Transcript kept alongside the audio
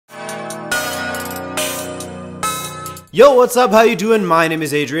Yo, what's up? How you doing? My name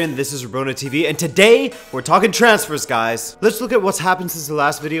is Adrian, this is Rabona TV, and today we're talking transfers, guys. Let's look at what's happened since the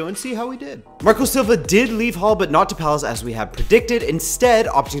last video and see how we did. Marco Silva did leave Hull, but not to Palace as we had predicted, instead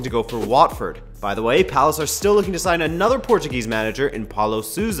opting to go for Watford. By the way, Palace are still looking to sign another Portuguese manager in Paulo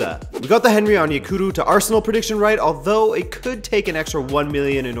Sousa. We got the Henry Onyekuru to Arsenal prediction right, although it could take an extra 1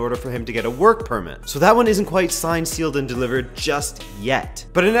 million in order for him to get a work permit. So that one isn't quite signed, sealed, and delivered just yet.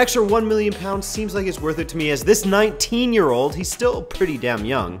 But an extra £1 million seems like it's worth it to me, as this 19-year-old, he's still pretty damn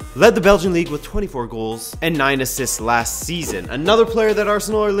young, led the Belgian league with 24 goals and 9 assists last season. Another player that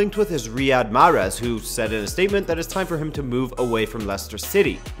Arsenal are linked with is Riyad Mahrez, who said in a statement that it's time for him to move away from Leicester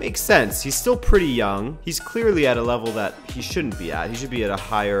City. Makes sense, he's still pretty young. He's clearly at a level that he shouldn't be at. He should be at a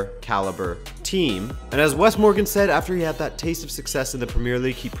higher caliber team. And as Wes Morgan said, after he had that taste of success in the Premier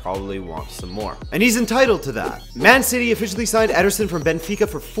League, he probably wants some more. And he's entitled to that. Man City officially signed Ederson from Benfica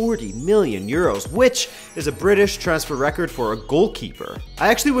for 40 million euros, which is a British transfer record for a goalkeeper. I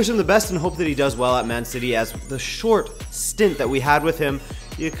actually wish him the best and hope that he does well at Man City, as the short stint that we had with him,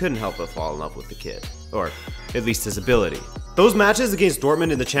 you couldn't help but fall in love with the kid. Or at least his ability. Those matches against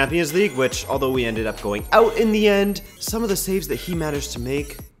Dortmund in the Champions League, which, although we ended up going out in the end, some of the saves that he managed to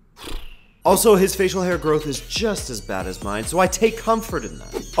make. Also, his facial hair growth is just as bad as mine, so I take comfort in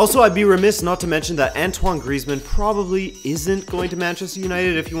that. Also, I'd be remiss not to mention that Antoine Griezmann probably isn't going to Manchester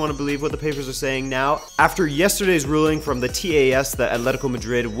United, if you want to believe what the papers are saying now. After yesterday's ruling from the TAS that Atletico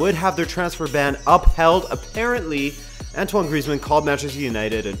Madrid would have their transfer ban upheld, apparently Antoine Griezmann called Manchester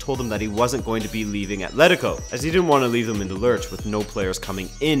United and told them that he wasn't going to be leaving Atletico, as he didn't want to leave them in the lurch with no players coming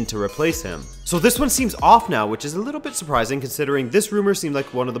in to replace him. So this one seems off now, which is a little bit surprising considering this rumor seemed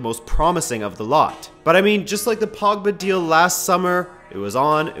like one of the most promising of the lot. But I mean, just like the Pogba deal last summer, it was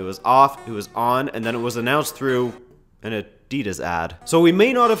on, it was off, it was on, and then it was announced through an Adidas ad. So we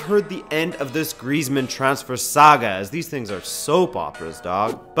may not have heard the end of this Griezmann transfer saga, as these things are soap operas,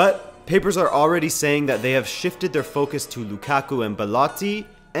 dog. But papers are already saying that they have shifted their focus to Lukaku and Belotti,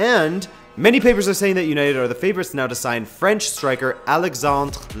 and many papers are saying that United are the favorites now to sign French striker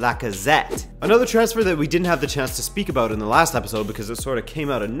Alexandre Lacazette. Another transfer that we didn't have the chance to speak about in the last episode because it sort of came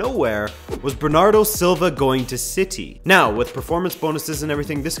out of nowhere was Bernardo Silva going to City. Now, with performance bonuses and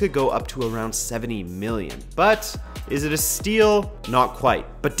everything, this could go up to around 70 million. But is it a steal? Not quite.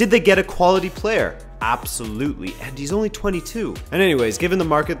 But did they get a quality player? Absolutely, and he's only 22. And anyways, given the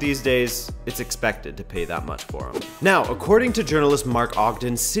market these days, it's expected to pay that much for him. Now, according to journalist Mark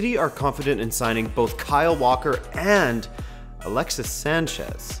Ogden, City are confident in signing both Kyle Walker and Alexis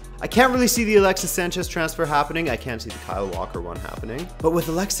Sanchez. I can't really see the Alexis Sanchez transfer happening. I can't see the Kyle Walker one happening. But with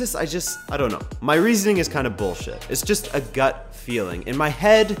Alexis, I don't know. My reasoning is kind of bullshit. It's just a gut feeling. In my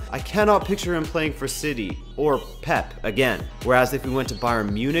head, I cannot picture him playing for City or Pep again. Whereas if we went to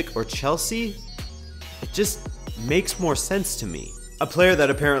Bayern Munich or Chelsea, it just makes more sense to me. A player that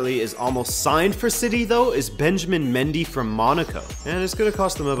apparently is almost signed for City though is Benjamin Mendy from Monaco. And it's gonna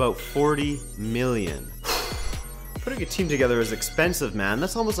cost them about 40 million. Putting a team together is expensive, man.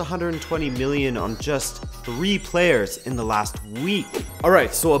 That's almost 120 million on just 3 players in the last week.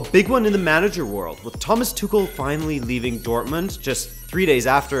 Alright, so a big one in the manager world, with Thomas Tuchel finally leaving Dortmund just 3 days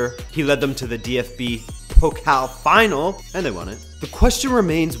after he led them to the DFB Pokal final, and they won it. The question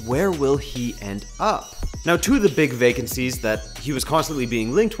remains, where will he end up? Now, 2 of the big vacancies that he was constantly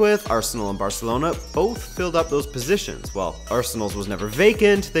being linked with, Arsenal and Barcelona, both filled up those positions. Well, Arsenal's was never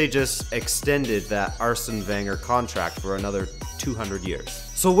vacant, they just extended that Arsene Wenger contract for another 200 years.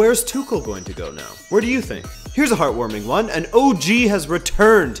 So where's Tuchel going to go now? Where do you think? Here's a heartwarming one. An OG has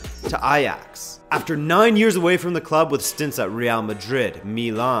returned to Ajax. After 9 years away from the club with stints at Real Madrid,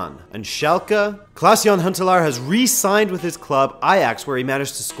 Milan, and Schalke, Klaas-Jan Huntelaar has re-signed with his club Ajax, where he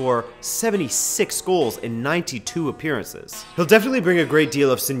managed to score 76 goals in 92 appearances. He'll definitely bring a great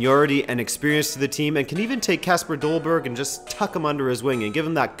deal of seniority and experience to the team, and can even take Kasper Dolberg and just tuck him under his wing and give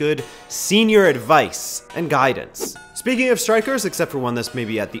him that good senior advice and guidance. Speaking of strikers, except for one that's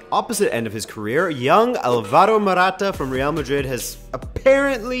maybe at the opposite end of his career, young Alvaro Morata from Real Madrid has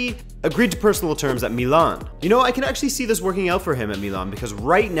apparently agreed to personal terms at Milan. You know, I can actually see this working out for him at Milan, because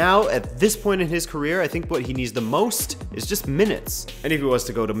right now, at this point in his career, I think what he needs the most is just minutes. And if he was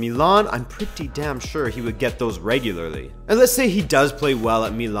to go to Milan, I'm pretty damn sure he would get those regularly. And let's say he does play well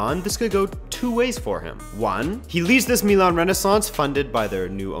at Milan, this could go 2 ways for him. 1, he leads this Milan renaissance funded by their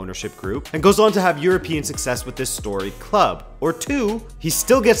new ownership group and goes on to have European success with this storied club. Or 2, he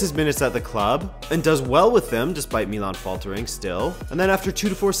still gets his minutes at the club and does well with them despite Milan faltering still, and then after 2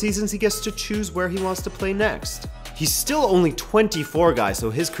 to 4 seasons he gets to choose where he wants to play next. He's still only 24, guys,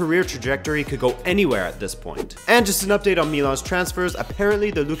 so his career trajectory could go anywhere at this point. And just an update on Milan's transfers, apparently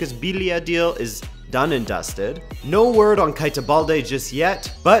the Lucas Biglia deal is done and dusted. No word on Keita Balde just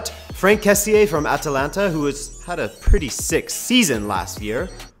yet, but Franck Kessié from Atalanta, who has had a pretty sick season last year,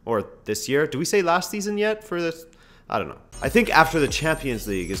 or this year. Do we say last season yet for this? I don't know. I think after the Champions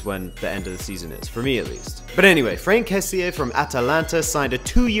League is when the end of the season is, for me at least. But anyway, Franck Kessié from Atalanta signed a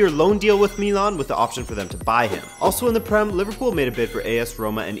 2-year loan deal with Milan with the option for them to buy him. Also in the Prem, Liverpool made a bid for AS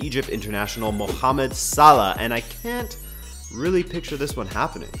Roma and Egypt international Mohamed Salah, and I can't really picture this one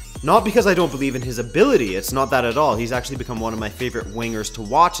happening. Not because I don't believe in his ability, it's not that at all. He's actually become one of my favorite wingers to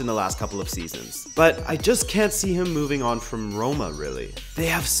watch in the last couple of seasons. But I just can't see him moving on from Roma, really. They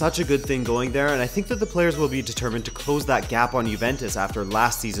have such a good thing going there, and I think that the players will be determined to close that gap on Juventus after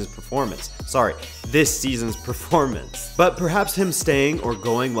last season's performance. Sorry, this season's performance. But perhaps him staying or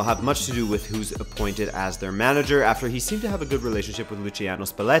going will have much to do with who's appointed as their manager, after he seemed to have a good relationship with Luciano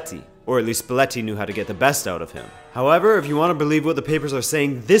Spalletti. Or at least Spalletti knew how to get the best out of him. However, if you want to believe what the papers are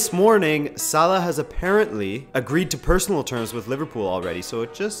saying this morning, Salah has apparently agreed to personal terms with Liverpool already, so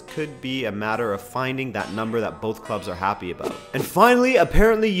it just could be a matter of finding that number that both clubs are happy about. And finally,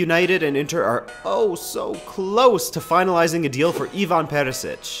 apparently United and Inter are oh so close to finalizing a deal for Ivan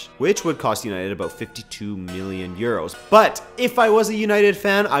Perisic, which would cost United about 52 million euros. But if I was a United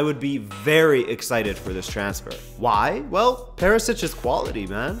fan, I would be very excited for this transfer. Why? Well, Perisic is quality,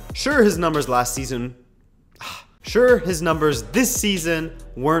 man. Sure, his numbers this season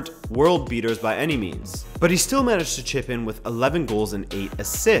weren't world beaters by any means, but he still managed to chip in with 11 goals and 8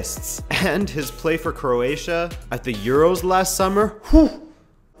 assists. And his play for Croatia at the Euros last summer,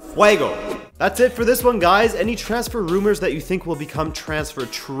 fuego. That's it for this one, guys. Any transfer rumors that you think will become transfer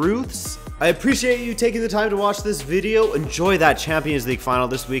truths? I appreciate you taking the time to watch this video. Enjoy that Champions League final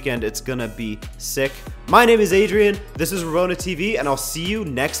this weekend. It's gonna be sick. My name is Adrian. This is Rabona TV, and I'll see you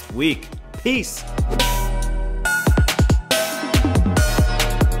next week. Peace.